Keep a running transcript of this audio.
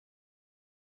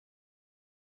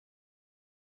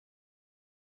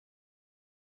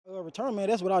Return man,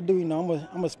 that's what I do. You know,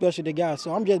 I'm a specialty guy,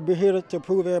 so I'm just here to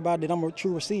prove everybody that I'm a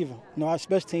true receiver. You know, our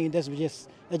special team, that's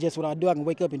just what I do. I can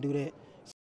wake up and do that.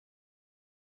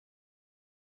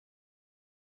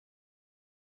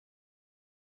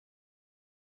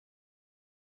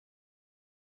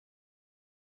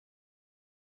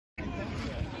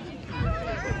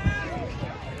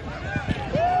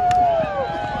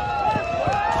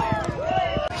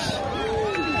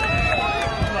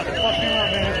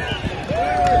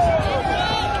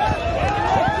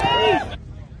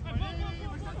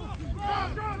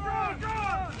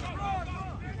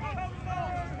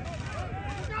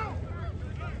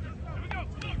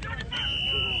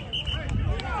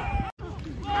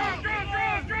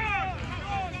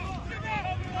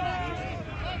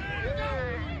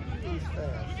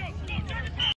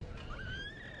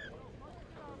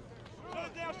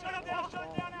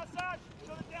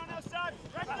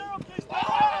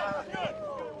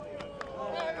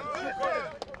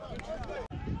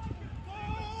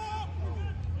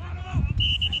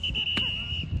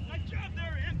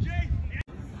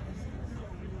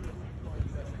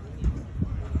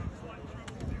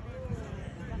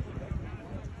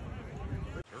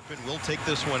 Turpin will take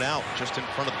this one out just in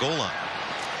front of the goal line.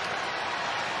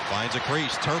 Finds a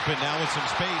crease. Turpin now with some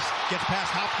space. Gets past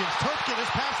Hopkins. Turpin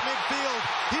is past midfield.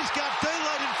 He's got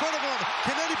daylight in front of him.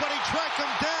 Can anybody track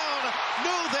him down?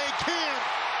 No, they can't.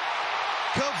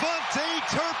 KaVontae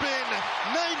Turpin,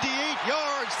 98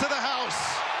 yards to the house.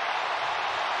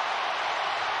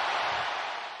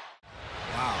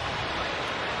 Wow.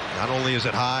 Not only is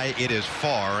it high, it is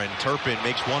far, and Turpin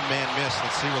makes one man miss.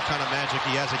 Let's see what kind of magic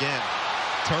he has again.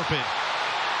 Turpin,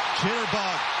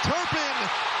 jitterbug. Turpin,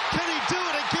 can he do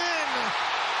it again?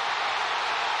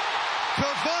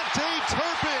 KaVontae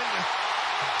Turpin,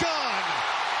 gone.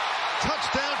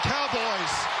 Touchdown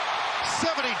Cowboys,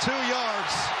 72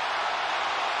 yards.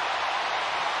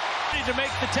 To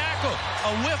make the tackle,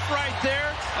 a whiff right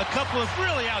there, a couple of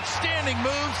really outstanding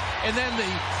moves, and then the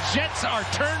Jets are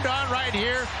turned on right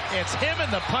here. It's him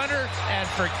and the punter, and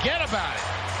forget about it.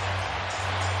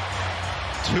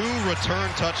 2 return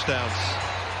touchdowns.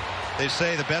 They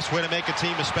say the best way to make a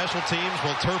team is special teams.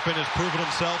 Well, Turpin has proven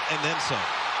himself and then some.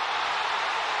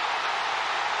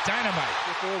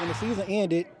 Dynamite. When the season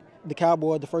ended, the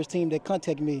Cowboys, the first team that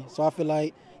contacted me, so I feel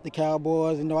like the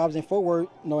Cowboys, you know, I was in Fort Worth,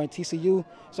 you know, in TCU,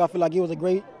 so I feel like it was a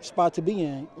great spot to be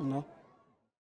in, you know.